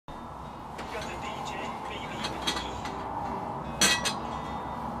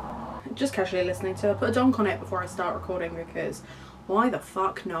just casually listening to. Put a donk on it before I start recording because why the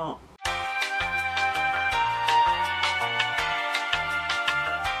fuck not?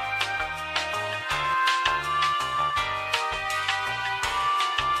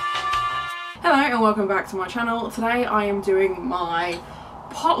 Hello and welcome back to my channel. Today I am doing my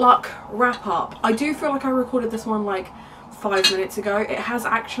potluck wrap up. I do feel like I recorded this one like 5 minutes ago. It has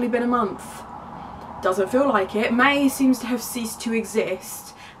actually been a month. Doesn't feel like it. May seems to have ceased to exist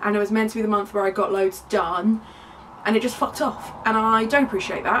and it was meant to be the month where I got loads done and it just fucked off and I don't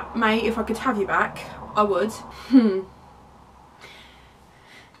appreciate that. May, if I could have you back, I would.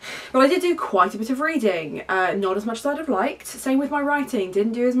 Well, I did do quite a bit of reading, not as much as I'd have liked. Same with my writing,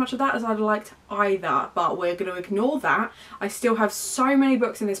 didn't do as much of that as I'd have liked either, but we're going to ignore that. I still have so many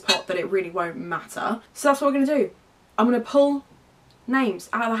books in this pot that it really won't matter. So that's what we're going to do. I'm going to pull names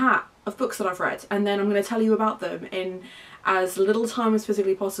out of the hat of books that I've read and then I'm going to tell you about them in as little time as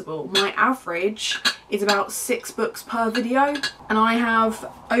physically possible. My average is about 6 books per video and I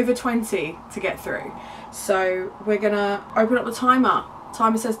have over 20 to get through. So we're going to open up the timer.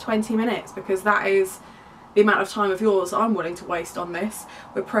 Timer says 20 minutes because that is the amount of time of yours I'm willing to waste on this.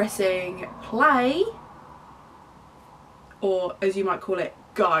 We're pressing play, or as you might call it,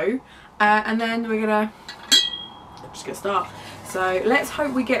 go, and then we're gonna just get started. So let's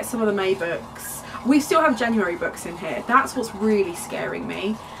hope we get some of the May books. We still have January books in here. That's what's really scaring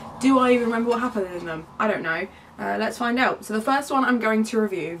me. Do I even remember what happened in them? I don't know. Let's find out. So the first one I'm going to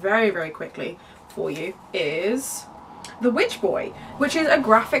review very quickly for you is The Witch Boy, which is a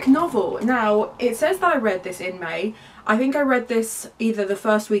graphic novel. Now, it says that I read this in May. I think I read this either the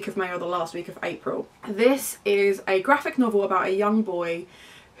first week of May or the last week of April. This is a graphic novel about a young boy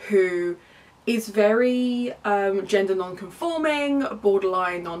who is very gender non-conforming,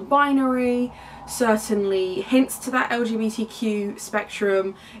 borderline non-binary, certainly hints to that LGBTQ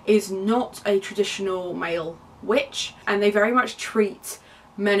spectrum, is not a traditional male witch, and they very much treat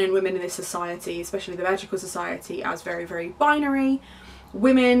men and women in this society, especially the magical society, as very binary.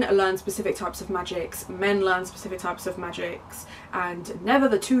 Women learn specific types of magics, men learn specific types of magics, and never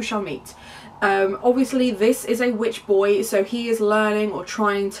the two shall meet. Obviously this is a witch boy, so he is learning or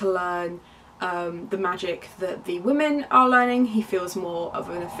trying to learn the magic that the women are learning. He feels more of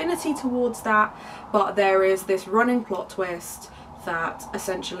an affinity towards that, but there is this running plot twist that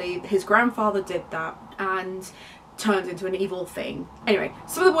essentially his grandfather did that and turned into an evil thing. Anyway,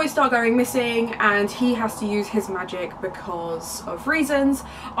 some of the boys start going missing and he has to use his magic because of reasons.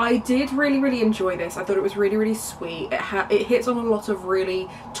 I did really enjoy this. I thought it was really sweet. It hits on a lot of really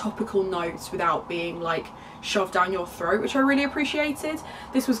topical notes without being like shoved down your throat, which I really appreciated.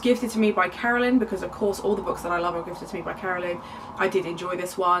 This was gifted to me by Carolyn because of course all the books that I love are gifted to me by Carolyn. I did enjoy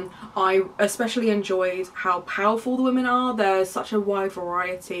this one. I especially enjoyed how powerful the women are. There's such a wide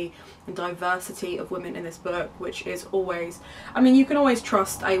variety and diversity of women in this book, which is always, I mean, you can always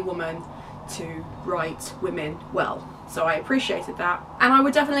trust a woman to write women well, so I appreciated that and I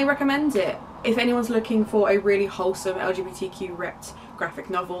would definitely recommend it. If anyone's looking for a really wholesome LGBTQ repped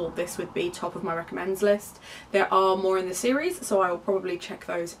graphic novel, this would be top of my recommends list. There are more in the series, so I will probably check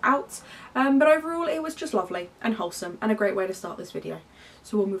those out, but overall it was just lovely and wholesome and a great way to start this video.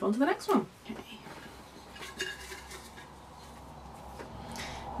 So we'll move on to the next one. Okay.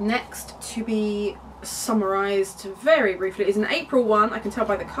 Next to be summarised very briefly is an April one, I can tell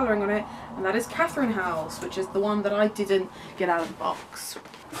by the colouring on it, and that is Catherine House, which is the one that I didn't get out of the box.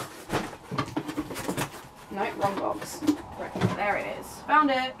 No, wrong box. Right, there it is. Found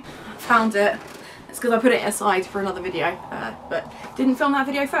it. Found it. It's because I put it aside for another video, but didn't film that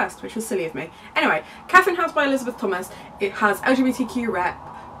video first, which was silly of me. Anyway, Catherine House by Elizabeth Thomas. It has LGBTQ rep,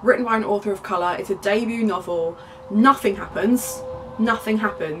 written by an author of colour. It's a debut novel. Nothing happens. Nothing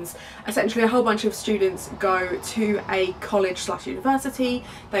happens. Essentially a whole bunch of students go to a college/university.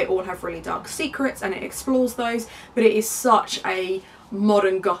 They all have really dark secrets and it explores those, but it is such a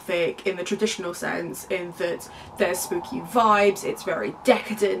modern gothic in the traditional sense, in that there's spooky vibes, it's very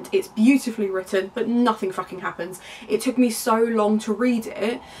decadent, it's beautifully written, but nothing fucking happens. It took me so long to read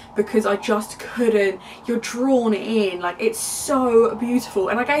it because I just couldn't, you're drawn in, like it's so beautiful,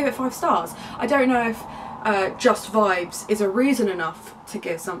 and I gave it 5 stars. I don't know if just vibes is a reason enough to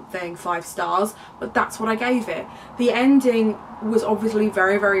give something 5 stars, but that's what I gave it. The ending was obviously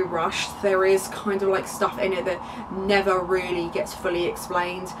very rushed. There is kind of like stuff in it that never really gets fully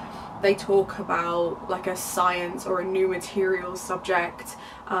explained. They talk about like a science or a new materials subject,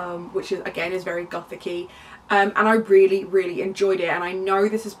 which is again is very gothic-y. And I really enjoyed it, and I know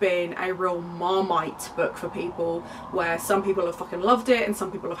this has been a real Marmite book for people, where some people have fucking loved it and some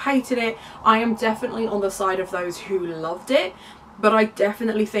people have hated it. I am definitely on the side of those who loved it, but I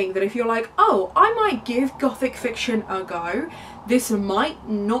definitely think that if you're like, oh, I might give gothic fiction a go, this might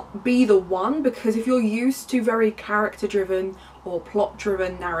not be the one, because if you're used to very character driven or plot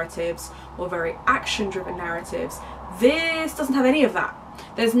driven narratives or very action driven narratives, this doesn't have any of that.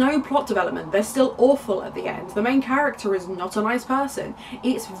 There's no plot development. They're still awful at the end. The main character is not a nice person.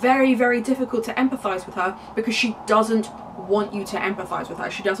 It's very, very difficult to empathise with her because she doesn't want you to empathise with her.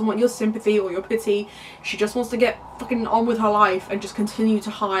 She doesn't want your sympathy or your pity. She just wants to get fucking on with her life and just continue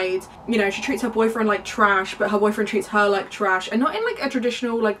to hide. You know, she treats her boyfriend like trash, but her boyfriend treats her like trash, and not in like a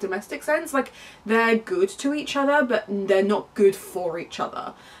traditional like domestic sense. Like, they're good to each other, but they're not good for each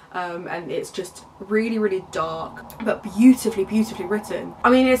other. And it's just really, really dark, but beautifully, beautifully written. I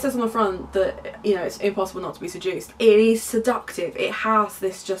mean, it says on the front that, you know, it's impossible not to be seduced. It is seductive. It has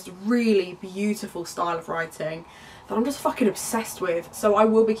this just really beautiful style of writing that I'm just fucking obsessed with. So I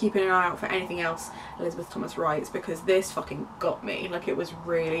will be keeping an eye out for anything else Elizabeth Thomas writes, because this fucking got me. Like, it was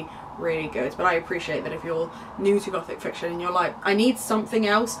really, really good. But I appreciate that if you're new to gothic fiction and you're like, I need something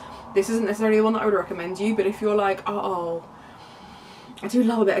else, this isn't necessarily the one that I would recommend you. But if you're like, oh, I do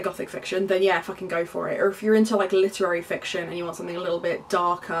love a bit of gothic fiction, then yeah, fucking go for it. Or if you're into like literary fiction and you want something a little bit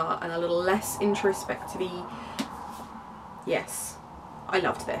darker and a little less introspective-y, yes, I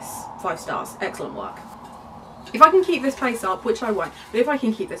loved this. 5 stars, excellent work. If I can keep this pace up, which I won't, but if I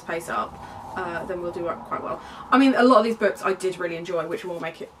can keep this pace up, then we'll do quite well. I mean, a lot of these books I did really enjoy, which will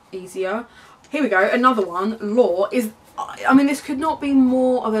make it easier. Here we go, another one. Law is, I mean, this could not be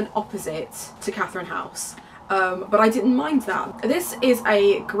more of an opposite to Catherine House. But I didn't mind that. This is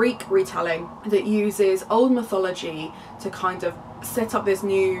a Greek retelling that uses old mythology to kind of set up this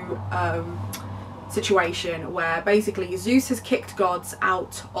new situation where basically Zeus has kicked gods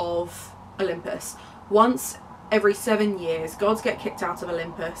out of Olympus. Once every 7 years, gods get kicked out of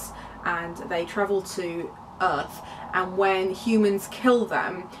Olympus and they travel to Earth, and when humans kill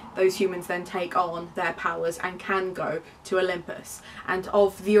them, those humans then take on their powers and can go to Olympus. And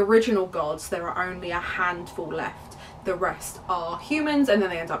of the original gods, there are only a handful left. The rest are humans, and then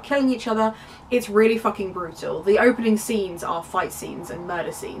they end up killing each other. It's really fucking brutal. The opening scenes are fight scenes and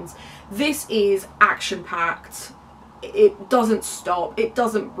murder scenes. This is action-packed. It doesn't stop, it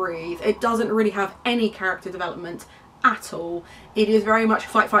doesn't breathe, it doesn't really have any character development at all. It is very much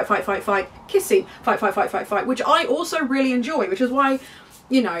fight, fight, fight, fight, fight, kiss scene, fight, fight, fight, fight, fight, which I also really enjoy, which is why,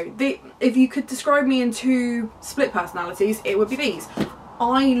 you know, if you could describe me in 2 split personalities, it would be these.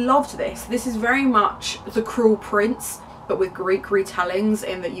 I loved this. This is very much The Cruel Prince, but with Greek retellings,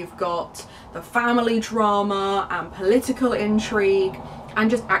 in that you've got the family drama and political intrigue and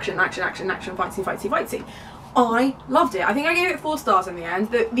just action, action, action, action, fight scene, fight scene, fight scene. I loved it. I think I gave it 4 stars in the end.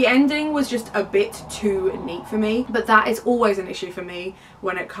 The ending was just a bit too neat for me, but that is always an issue for me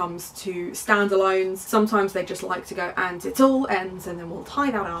when it comes to standalones. Sometimes they just like to go, and it all ends, and then we'll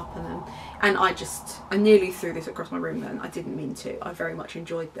tie that up, and I nearly threw this across my room then. I didn't mean to. I very much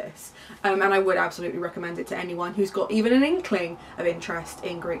enjoyed this. And I would absolutely recommend it to anyone who's got even an inkling of interest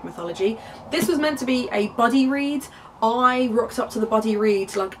in Greek mythology. This was meant to be a buddy read. I rocked up to the buddy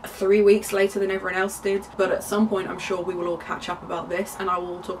read like 3 weeks later than everyone else did, but at some point I'm sure we will all catch up about this, and I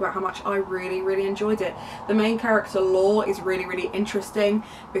will talk about how much I really, really enjoyed it. The main character Law is really, really interesting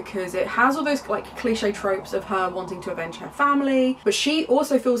because it has all those like cliche tropes of her wanting to avenge her family, but she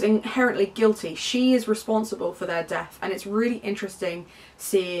also feels inherently guilty. She is responsible for their death, and it's really interesting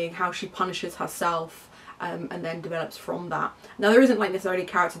seeing how she punishes herself and then develops from that. Now, there isn't like necessarily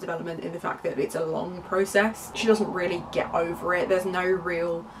character development in the fact that it's a long process. She doesn't really get over it. There's no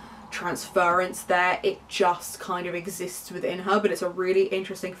real transference there. It just kind of exists within her, but it's a really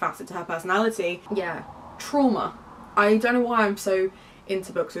interesting facet to her personality. Yeah, trauma. I don't know why I'm so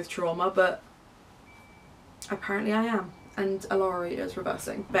into books with trauma, but apparently I am. And Alari is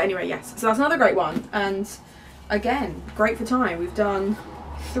reversing. But anyway, yes. So that's another great one. And again, great for time. We've done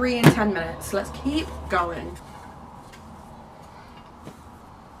 3 in 10 minutes. Let's keep going.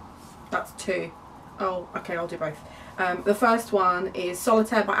 That's 2. Oh, okay, I'll do both. The first one is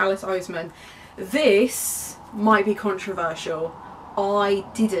Solitaire by Alice Oseman. This might be controversial. I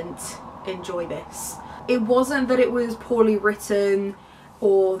didn't enjoy this. It wasn't that it was poorly written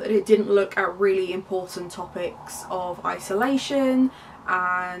or that it didn't look at really important topics of isolation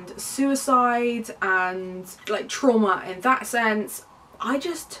and suicide and like trauma in that sense.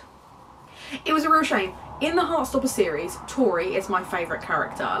 It was a real shame. In the Heartstopper series, Tori is my favourite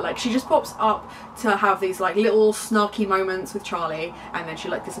character. Like, she just pops up to have these like little snarky moments with Charlie, and then she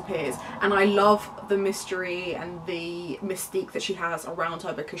like disappears. And I love the mystery and the mystique that she has around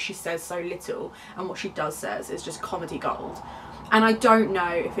her because she says so little, and what she does says is just comedy gold. And I don't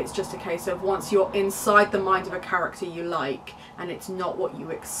know if it's just a case of once you're inside the mind of a character you like and it's not what you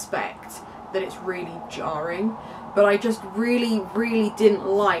expect, that it's really jarring. But I just really, really didn't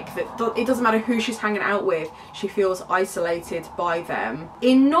like that it doesn't matter who she's hanging out with, she feels isolated by them.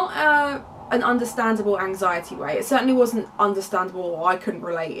 In not an understandable anxiety way. It certainly wasn't understandable, or I couldn't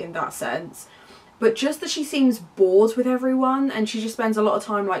relate in that sense. But just that she seems bored with everyone and she just spends a lot of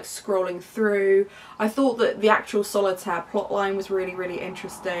time like scrolling through. I thought that the actual solitaire plotline was really, really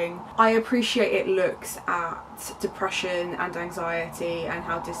interesting. I appreciate it looks at depression and anxiety and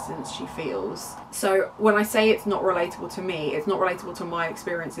how distant she feels. So when I say it's not relatable to me, it's not relatable to my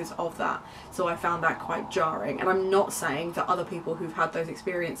experiences of that. So I found that quite jarring. And I'm not saying that other people who've had those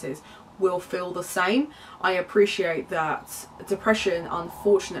experiences will feel the same. I appreciate that depression,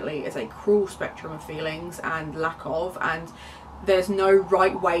 unfortunately, is a cruel spectrum of feelings and lack of, and there's no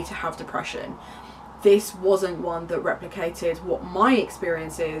right way to have depression. This wasn't one that replicated what my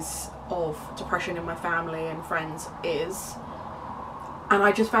experiences of depression in my family and friends is. And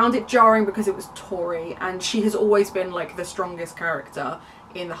I just found it jarring because it was Tori, and she has always been like the strongest character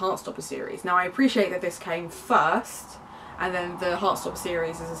in the Heartstopper series. Now I appreciate that this came first, and then the Heartstopper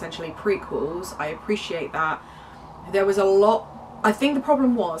series is essentially prequels. I appreciate that. There was a lot, I think the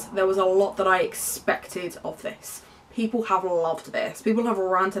problem was, there was a lot that I expected of this. People have loved this. People have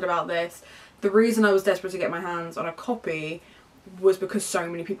ranted about this. The reason I was desperate to get my hands on a copy was because so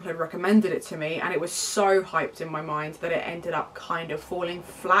many people had recommended it to me, and it was so hyped in my mind that it ended up kind of falling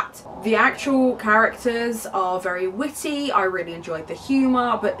flat. The actual characters are very witty. I really enjoyed the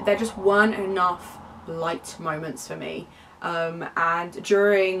humour, but there just weren't enough light moments for me. And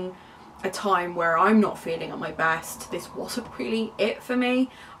during a time where I'm not feeling at my best, this wasn't really it for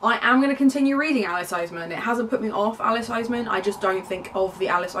me. I am going to continue reading Alice Oseman. It hasn't put me off Alice Oseman. I just don't think of the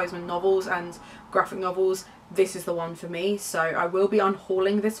Alice Oseman novels and graphic novels, this is the one for me. So I will be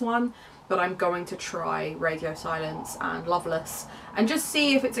unhauling this one, but I'm going to try Radio Silence and Loveless and just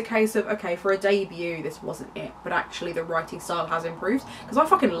see if it's a case of, okay, for a debut this wasn't it, but actually the writing style has improved, because I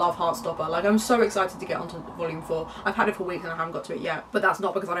fucking love Heartstopper. Like, I'm so excited to get onto volume 4. I've had it for weeks and I haven't got to it yet, but that's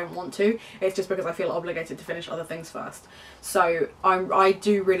not because I don't want to, it's just because I feel obligated to finish other things first. So I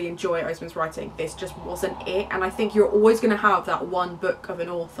do really enjoy Oseman's writing. This just wasn't it, and I think you're always going to have that one book of an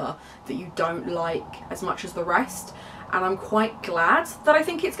author that you don't like as much as the rest. And I'm quite glad that I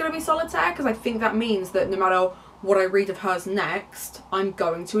think it's going to be Solitaire, because I think that means that no matter what I read of hers next, I'm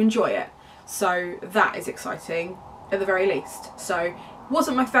going to enjoy it. So that is exciting, at the very least. So,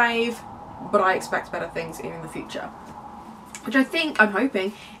 wasn't my fave, but I expect better things in the future. Which I think, I'm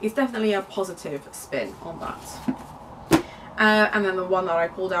hoping, is definitely a positive spin on that. And then the one that I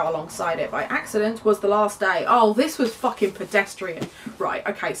pulled out alongside it by accident was The Last Day. Oh, this was fucking pedestrian. Right,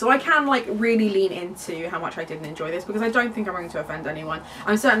 okay, so I can like really lean into how much I didn't enjoy this, because I don't think I'm going to offend anyone.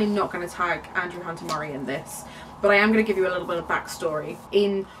 I'm certainly not going to tag Andrew Hunter Murray in this, but I am going to give you a little bit of backstory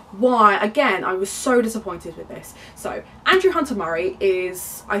in why, again, I was so disappointed with this. So, Andrew Hunter Murray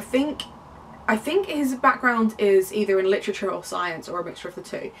is, I think his background is either in literature or science, or a mixture of the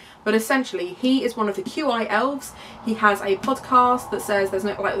two. But essentially, he is one of the QI elves. He has a podcast that says there's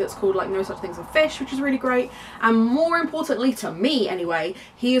no, like, that's called like No Such Things as Fish, which is really great. And more importantly, to me anyway,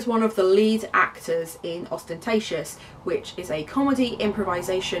 he is one of the lead actors in Ostentatious, which is a comedy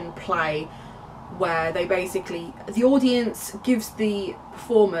improvisation play where they basically, the audience gives the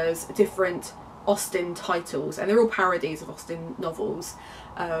performers different Austen titles, and they're all parodies of Austen novels,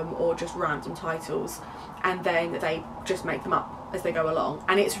 or just random titles, and then they just make them up as they go along,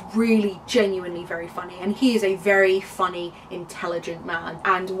 and it's really genuinely very funny, and he is a very funny, intelligent man.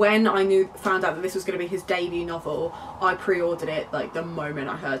 And when I found out that this was going to be his debut novel, I pre-ordered it like the moment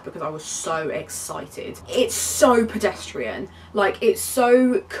I heard, because I was so excited. It's so pedestrian, like it's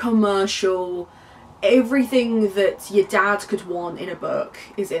so commercial. Everything that your dad could want in a book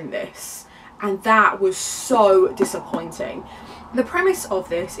is in this, and that was so disappointing. The premise of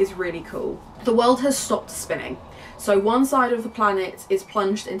this is really cool. The world has stopped spinning. So one side of the planet is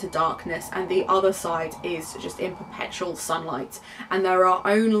plunged into darkness and the other side is just in perpetual sunlight. And there are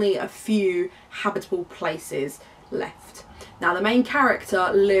only a few habitable places left. Now the main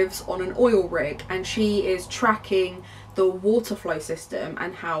character lives on an oil rig, and she is tracking the water flow system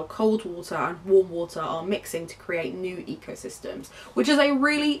and how cold water and warm water are mixing to create new ecosystems, which is a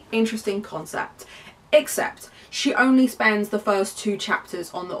really interesting concept. Except she only spends the first 2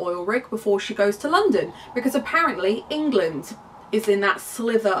 chapters on the oil rig before she goes to London, because apparently England is in that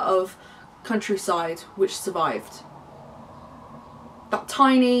slither of countryside which survived. That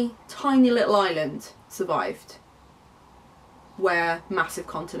tiny, tiny little island survived, where massive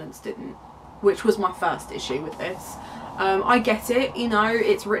continents didn't, which was my first issue with this. I get it, you know,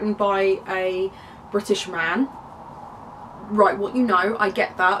 it's written by a British man. Write what you know, I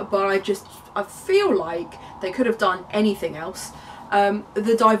get that, but I feel like they could have done anything else.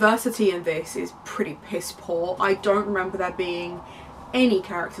 The diversity in this is pretty piss poor. I don't remember there being any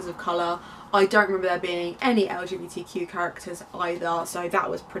characters of colour. I don't remember there being any LGBTQ characters either, so that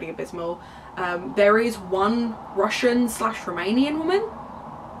was pretty abysmal. There is one Russian/Romanian woman,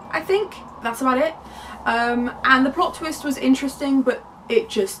 I think. That's about it. And the plot twist was interesting, but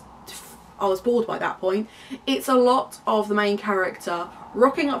I was bored by that point. It's a lot of the main character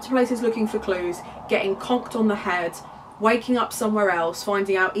rocking up to places looking for clues, getting conked on the head, waking up somewhere else,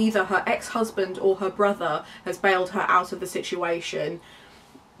 finding out either her ex-husband or her brother has bailed her out of the situation,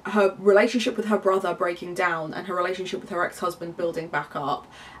 her relationship with her brother breaking down and her relationship with her ex-husband building back up.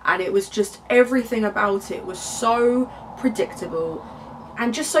 And it was just, everything about it was so predictable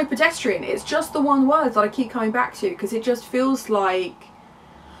and just so pedestrian. It's just the one word that I keep coming back to, because it just feels like,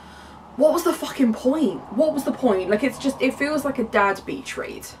 what was the fucking point? What was the point? Like, it feels like a dad beach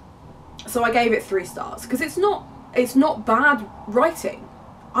read. So I gave it 3 stars, because it's not bad writing.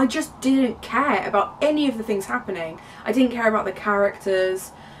 I just didn't care about any of the things happening. I didn't care about the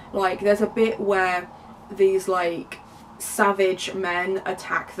characters. Like, there's a bit where these like savage men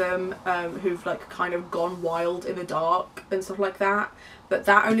attack them, who've like kind of gone wild in the dark and stuff like that, but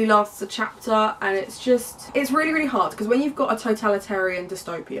that only lasts a chapter, and it's really, really hard, because when you've got a totalitarian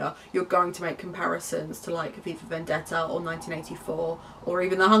dystopia, you're going to make comparisons to like V for Vendetta or 1984 or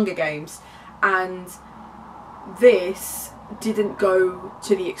even the Hunger Games, and this didn't go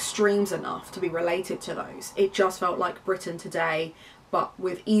to the extremes enough to be related to those. It just felt like Britain today, but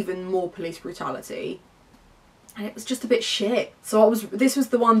with even more police brutality, and it was just a bit shit. So this was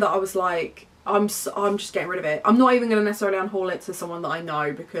the one that I was like, I'm just getting rid of it. I'm not even going to necessarily unhaul it to someone that I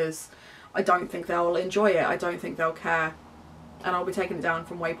know, because I don't think they'll enjoy it. I don't think they'll care. And I'll be taking it down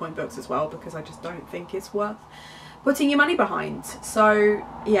from Waypoint Books as well, because I just don't think it's worth putting your money behind. So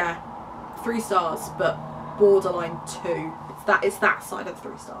yeah, 3 stars, but borderline 2. It's that side of the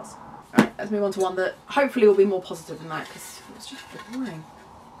 3 stars. Alright, let's move on to one that hopefully will be more positive than that, because it was just boring.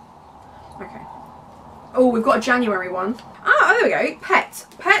 Okay. Oh, we've got a January one. Ah, there we go. Pet.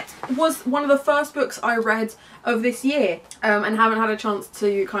 Pet was one of the first books I read of this year, and haven't had a chance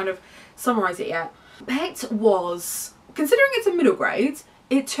to kind of summarise it yet. Pet was, considering it's a middle grade,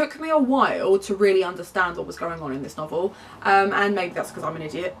 it took me a while to really understand what was going on in this novel, and maybe that's because I'm an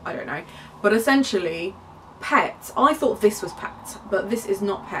idiot, I don't know. But essentially, Pet, I thought this was Pet, but this is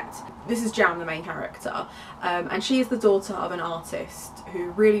not Pet. This is Jam, the main character, and she is the daughter of an artist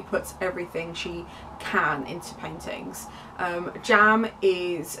who really puts everything she can into paintings. Jam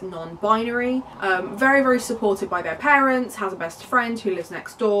is non-binary, very, very supported by their parents, has a best friend who lives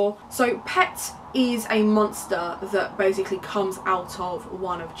next door. So Pet is a monster that basically comes out of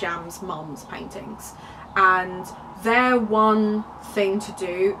one of Jam's mum's paintings, and their one thing to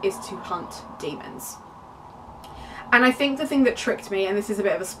do is to hunt demons. And I think the thing that tricked me, and this is a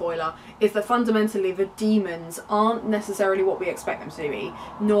bit of a spoiler, is that fundamentally the demons aren't necessarily what we expect them to be,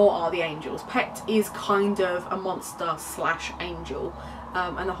 nor are the angels. Pet is kind of a monster slash angel,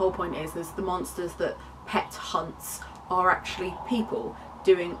 and the whole point is the monsters that Pet hunts are actually people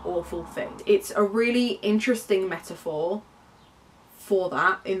doing awful things. It's a really interesting metaphor for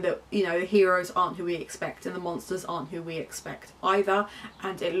that, in that, you know, the heroes aren't who we expect and the monsters aren't who we expect either,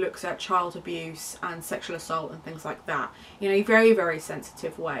 and it looks at child abuse and sexual assault and things like that in a very, very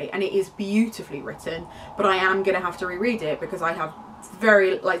sensitive way, and it is beautifully written. But I am gonna have to reread it, because I have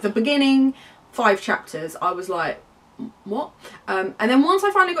very, like, the beginning 5 chapters I was like, what? And then once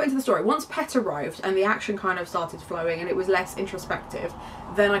I finally got into the story, once Pet arrived and the action kind of started flowing and it was less introspective,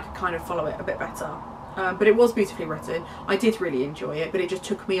 then I could kind of follow it a bit better. But it was beautifully written. I did really enjoy it, but it just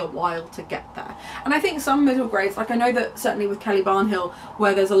took me a while to get there. And I think some middle grades, like I know that certainly with Kelly Barnhill,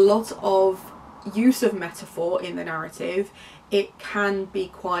 where there's a lot of use of metaphor in the narrative, it can be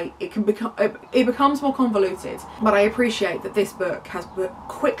quite, it becomes more convoluted. But I appreciate that this book has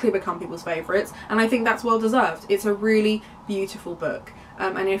quickly become people's favourites, and I think that's well deserved. It's a really beautiful book.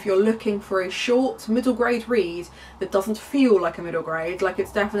 And if you're looking for a short middle grade read that doesn't feel like a middle grade, like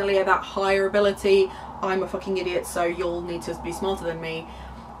it's definitely at that higher ability, I'm a fucking idiot so you'll need to be smarter than me,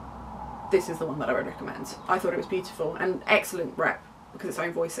 this is the one that I would recommend. I thought it was beautiful and excellent rep because it's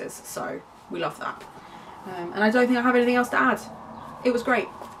own voices, so we love that. And I don't think I have anything else to add. It was great.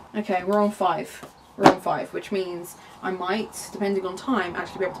 Okay, we're on 5. We're on 5, which means I might, depending on time,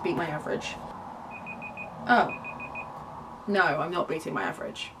 actually be able to beat my average. Oh. No, I'm not beating my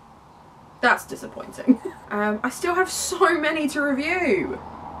average. That's disappointing. I still have so many to review.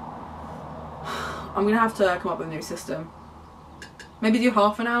 I'm gonna have to come up with a new system. Maybe do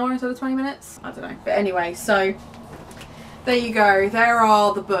half an hour instead of 20 minutes? I don't know. But anyway, so there you go. There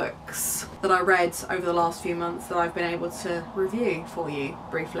are the books that I read over the last few months that I've been able to review for you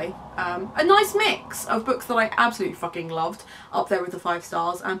briefly. A nice mix of books that I absolutely fucking loved, up there with the 5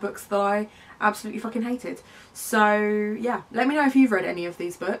 stars, and books that I absolutely fucking hated. So yeah, let me know if you've read any of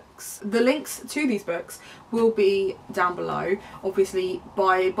these books. The links to these books will be down below. Obviously,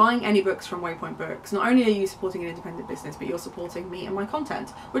 by buying any books from Waypoint Books, not only are you supporting an independent business, but you're supporting me and my content,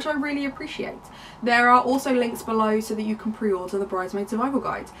 which I really appreciate. There are also links below so that you can pre-order the Bridesmaid Survival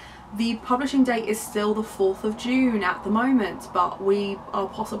Guide. The publishing date is still the 4th of June at the moment, but we are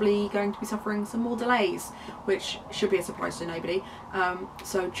possibly going to be suffering some more delays, which should be a surprise to nobody.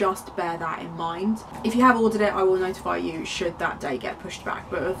 So just bear that in mind. If you have ordered it, I will notify you should that date get pushed back.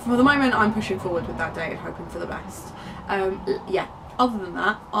 But for the moment, I'm pushing forward with that date and hoping for the best. Yeah, other than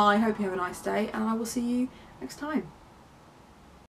that, I hope you have a nice day and I will see you next time.